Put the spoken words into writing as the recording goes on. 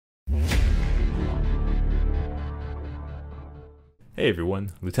Hey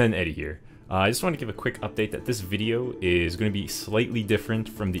everyone, Lieutenant Eddy here. I just want to give a quick update that this video is going to be slightly different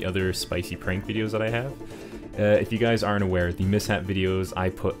from the other spicy prank videos that I have. If you guys aren't aware, the Mishap videos, I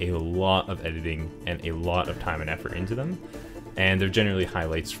put a lot of editing and a lot of time and effort into them, and they're generally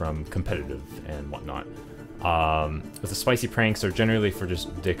highlights from competitive and whatnot. With the spicy pranks, they're generally for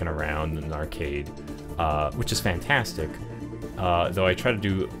just dicking around in an arcade, which is fantastic. Though I try to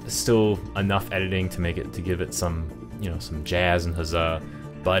do still enough editing to make it, to give it some, you know, some jazz and huzzah.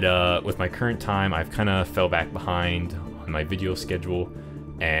 But with my current time, I've kind of fell back behind on my video schedule,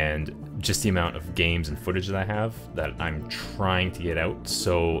 and just the amount of games and footage that I have that I'm trying to get out.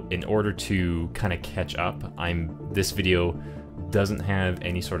 So in order to kind of catch up, this video doesn't have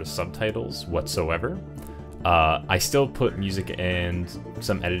any sort of subtitles whatsoever. I still put music and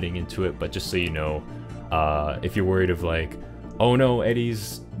some editing into it, but just so you know, if you're worried of like, oh no,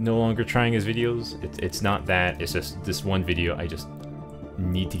 Eddy's no longer trying his videos, it's not that. It's just this one video I just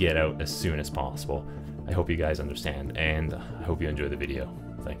need to get out as soon as possible. I hope you guys understand, and I hope you enjoy the video.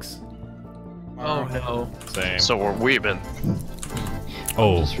 Thanks. Oh no. Same. So we're weaving.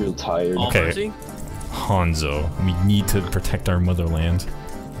 Oh, I'm just real tired. okay. Hanzo, we need to protect our motherland.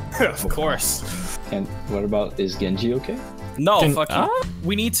 Of course. And what about, is Genji okay? No, fuck you.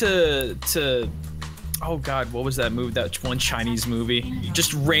 We need to. Oh god, what was that movie? That one Chinese movie?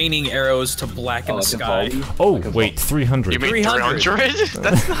 Just raining arrows to blacken the sky. Oh wait, 300. You mean 300?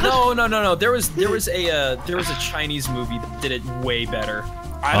 That's not... No. There was a Chinese movie that did it way better.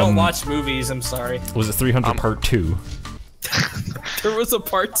 I don't watch movies, I'm sorry. Was it 300 part 2? There was a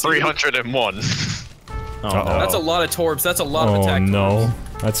part 2. 301. Oh, no. That's a lot of torbs. That's a lot of attack. Oh no.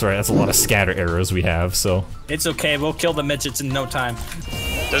 Torbs. That's right, that's a lot of scatter arrows we have, so. It's okay, we'll kill the midgets in no time.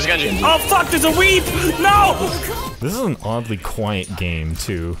 There's Genji. Oh fuck, there's a weep! No! This is an oddly quiet game,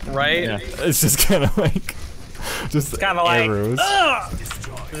 too. Right? Yeah. It's just kind of like, just Kind of like, arrows.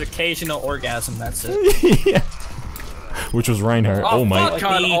 There's occasional orgasm, that's it. Yeah. Which was Reinhardt. Oh my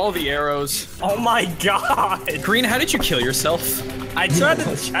god, all the arrows. Oh my god! Green, how did you kill yourself? I tried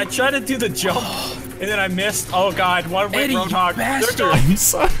to do the jump, and then I missed. Oh god, one went Eddie, Roadhog. I'm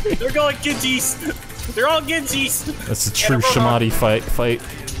sorry. They're going Genjis. They're all Genjis. That's a true Shimada fight.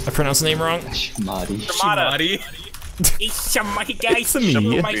 I pronounced the name wrong. Shimada. It's Shimada, guys. It's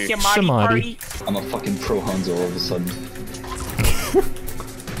me. My Shimada party. I'm a fucking pro Hanzo all of a sudden.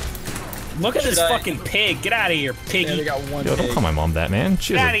 Look at this fucking pig. Get out of here, piggy. Yeah, got one Yo, don't call my mom that, man.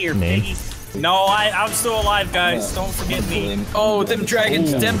 She Get has out of here, a name. piggy. No, I'm still alive, guys. Don't forget me. Oh, them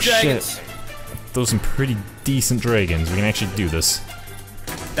dragons, them dragons. Shit. Those are some pretty decent dragons. We can actually do this.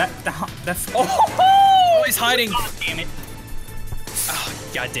 That's. Oh, he's hiding. God damn it. Oh,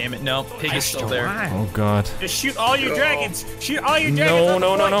 god damn it. No, pig is still there. Oh god. Just shoot all your dragons. Shoot all your dragons.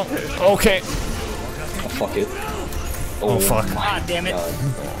 No. Okay. Oh, fuck it. Oh fuck. God damn it.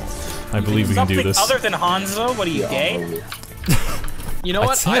 I believe we can do this. Something other than Hanzo? What are you, gay? You know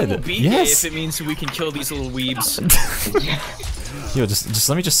what? I will be yes. gay if it means we can kill these little weebs. Yo, just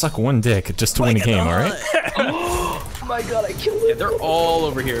let me just suck one dick just to win a game, alright? Oh my god, I killed it. Yeah, they're all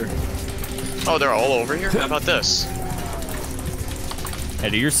over here. Oh, they're all over here? How about this?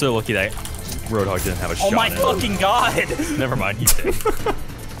 Eddy, you're so lucky that Roadhog didn't have a shot. Oh my fucking god! Never mind, he did.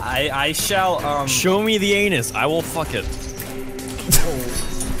 I shall, Show me the anus, I will fuck it.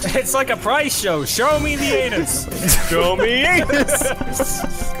 It's like a prize show. Show me the anus. Show me anus!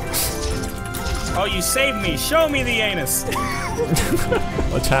 Oh, you saved me. Show me the anus.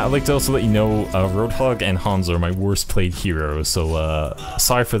 I'd like to also let you know, Roadhog and Hanzo are my worst played heroes, so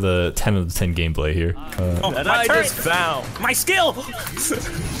sorry for the 10 out of 10 gameplay here. That I just found. My skill!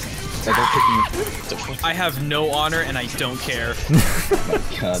 I have no honor and I don't care.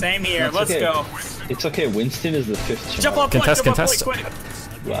 God. Same here. That's Let's okay. go. It's okay, Winston is the 5th Shimada. Jump up, Contest. quick.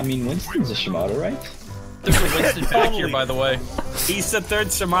 Well, I mean, Winston's a Shimada, right? There's a Winston back here, by the way. He's the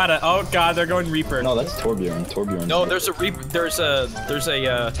 3rd Shimada. Oh god, they're going Reaper. No, that's Torbjorn. Torbjorn. No, there's a Reaper. There's a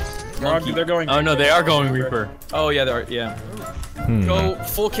monkey. They're going. Oh no, they are going Reaper. Oh yeah, they are. Yeah. Go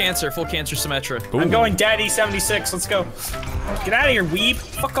full cancer Symmetra. Ooh. I'm going Daddy 76. Let's go. Get out of here, weeb.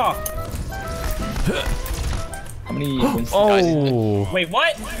 Fuck off. How many Winston Oh! Wait,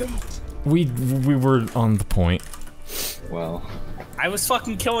 what? We were on the point. Well. I was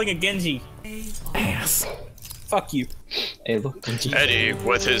fucking killing a Genji. Ass. Fuck you. Hey, look. Eddy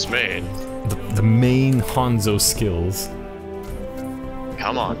with his main. The main Hanzo skills.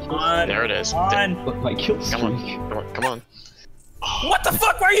 Come on. There it is. Look, my kill streak. Come on. What the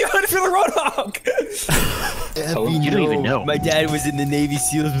fuck? Why are you hunting for the Roadhog? You don't even know. My dad was in the Navy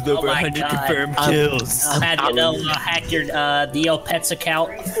SEALs with over 100 confirmed kills. I had to hack your Neopets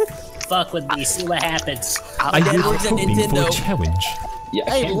account. fuck with me. See what happens. I was hoping for a challenge. Yeah,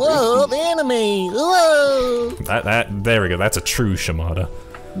 I I can't love anime. Whoa. There we go. That's a true Shimada.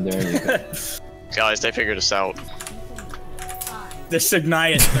 There you go. Guys, they figured us out. Just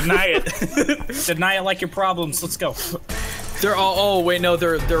deny it. Deny it. Deny it like your problems. Let's go. They're all. Oh wait, no,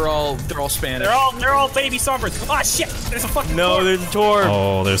 they're all Spanish. They're all baby songbirds. Oh shit! There's a fucking. No, torb. there's a torb.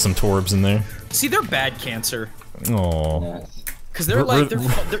 Oh, there's some torbs in there. See, they're bad cancer. Oh, Yes. Cause they're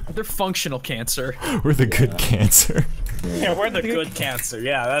they're functional cancer. we're the good cancer. Yeah, we're the good cancer.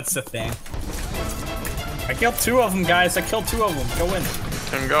 Yeah, that's the thing. I killed 2 of them, guys. I killed 2 of them. Go in.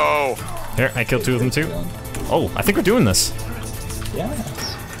 And go. Here, I killed 2 of them too. Oh, I think we're doing this.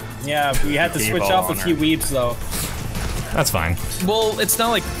 Yes. Yeah, we had to Keep switch off a on few weebs though. That's fine. Well, it's not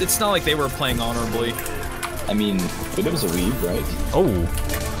like they were playing honorably. I mean, but it was a weed, right? Oh,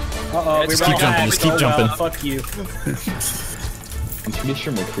 Uh-oh, Just we keep ran jumping, back. just keep Oh, jumping. Well, fuck you. I'm pretty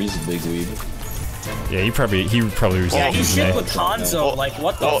sure McCree's a big weed. yeah, he probably was. Yeah, he's shit with Oh, Hanzo. Like,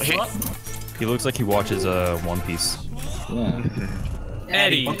 what the fuck? He looks like he watches One Piece. Yeah.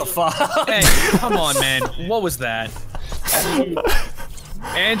 Eddie, What the fuck? Eddie, come on, man. What was that?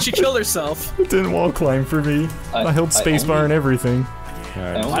 And she killed herself. Didn't wall climb for me. I held spacebar and everything. I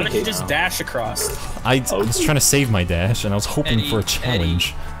Why only don't you hate just dash across? I was trying to save my dash, and I was hoping Eddie, for a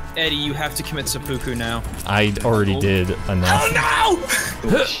challenge. Eddie, you have to commit seppuku now. I already did enough. Oh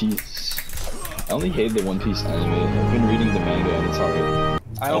no! Oh, jeez. I only hate the One Piece anime. I've been reading the manga and it's alright.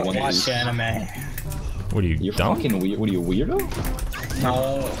 I don't One watch Piece. anime. What are you, You're dumb? fucking weird. What are you, weirdo?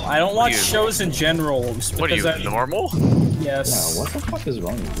 No, I don't watch shows in general. What are you, because normal? Yeah, Yes. what the fuck is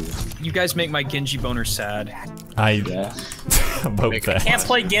wrong with You guys make my Genji boner sad. I you? Yeah. about that. Can't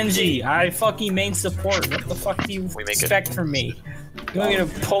play Genji. I fucking main support. What the fuck do you We make it. expect from me? You want me to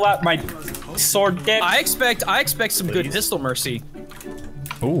pull out my sword dick? I expect some good pistol mercy.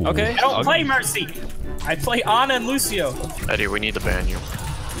 Ooh. Okay. I don't play Mercy. I play Ana and Lucio. Eddie, we need to ban you.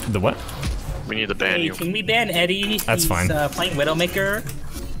 The what? We need to ban Hey, you. can we ban Eddie? That's He's, fine. Playing Widowmaker.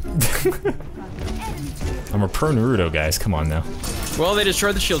 I'm a pro Naruto, guys. Come on now. Well, they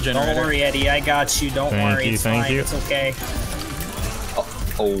destroyed the shield Don't generator. worry, Eddie. I got you. Don't Thank worry. you, It's thank fine. you. It's okay.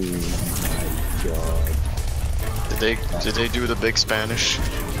 Oh my god. Did they do the big Spanish?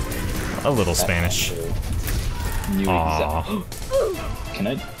 A little Spanish. Knew Aw. Can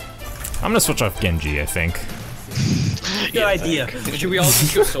I? I'm gonna switch off Genji, I think. Good idea. Should we all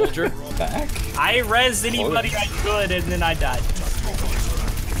just go soldier? Back? I rezzed anybody I could, and then I died.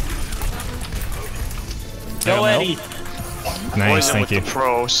 Go, Help. Eddie. Nice, Poison thank with you. the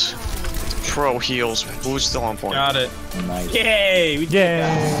pros. Pro heals. Who's still on point? Got it. Nice. Yay! We did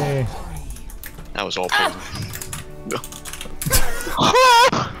Yay! That was all poison.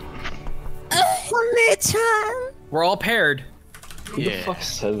 We're all paired. Who the fuck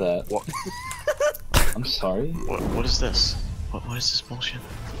said that? What? I'm sorry. What is this? What is this bullshit?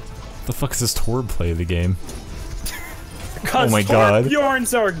 The fuck is this Torb play of the game? Cause Oh my God.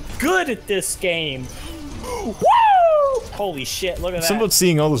 Torbjorns are good at this game. Woo! Holy shit! Look at Something that. about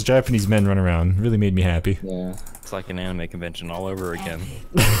seeing all those Japanese men run around really made me happy. Yeah. It's like an anime convention all over again.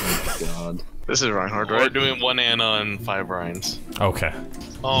 God. This is Reinhard, We're right? doing 1 Anna and 5 Ryans. Okay.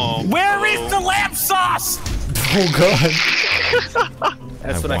 Oh. Where is the lamb sauce? Oh god.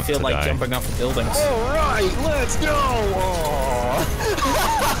 That's I what I want feel to like die. jumping off of buildings.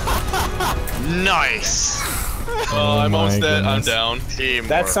 Nice! Oh, I'm my almost dead. I'm goodness. down. Teamwork.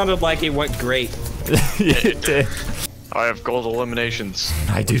 That sounded like it went great. It did. I have gold eliminations.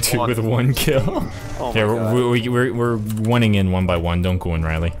 I do too with 1 kill. Oh Here, my God. we're winning in 1 by 1. Don't go in,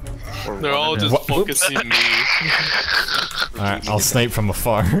 Riley. They're all just What? focusing me. Alright, I'll snipe from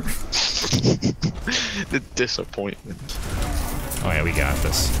afar. The disappointment. Oh yeah, we got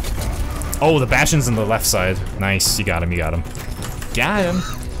this. Oh, the Bastion's on the left side. Nice, you got him, you got him. Got him!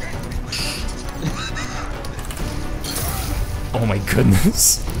 Oh my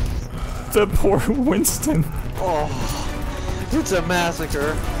goodness. The poor Winston. It's a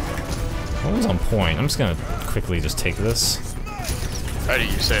massacre. That was on point. I'm just gonna quickly just take this. How do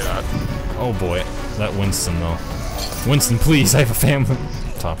you say that? Oh boy, that Winston though. Winston, please, I have a family.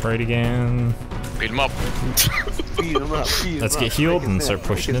 Top right again. Beat him up. Beat him up. Let's get healed and start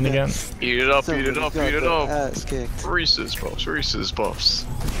pushing in again. Eat it up, eat it up, eat it up. Ass kicked. Reese's Puffs, Reese's Puffs.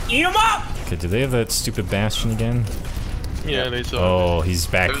 Eat him up! Okay, do they have that stupid Bastion again? Yeah, they saw. Oh, he's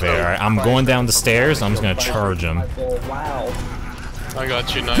back there. Alright, I'm going down the stairs. I'm just gonna charge him. Oh, wow. I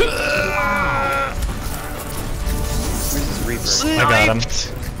got you, nice. I got him.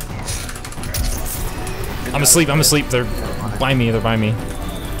 I'm asleep, I'm asleep. They're by me, they're by me.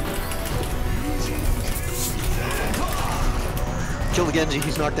 Kill the Genji,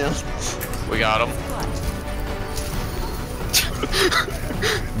 he's knocked down. We got him.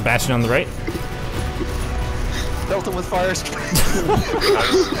 Bashing on the right. Dealt him with fire spray.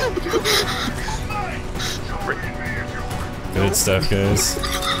 Good stuff, guys.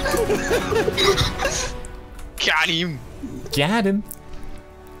 Got him. Got him.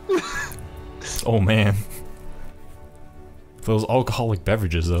 Oh man. Those alcoholic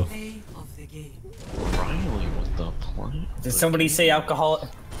beverages, though. Riley, what the point? Did somebody say alcoholic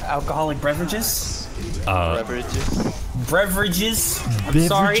beverages? Beverages. Beverages? I'm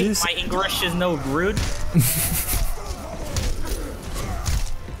sorry, my English is no good.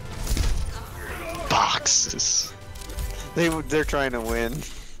 Boxes. They're trying to win.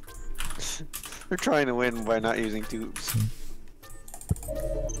 They're trying to win by not using tubes.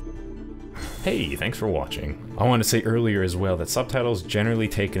 Hey, thanks for watching. I want to say earlier as well that subtitles generally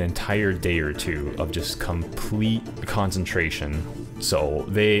take an entire day or two of just complete concentration, so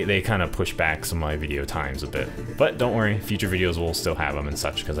they kind of push back some of my video times a bit. But don't worry, future videos will still have them and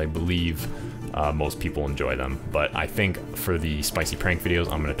such, because I believe most people enjoy them. But I think for the spicy prank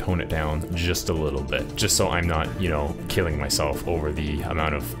videos, I'm going to tone it down just a little bit, just so I'm not, you know, killing myself over the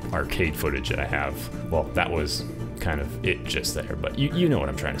amount of arcade footage that I have. Well, that was kind of it just there, but you know what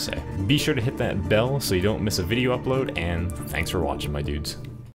I'm trying to say. Be sure to hit that bell so you don't miss a video upload, and thanks for watching, my dudes.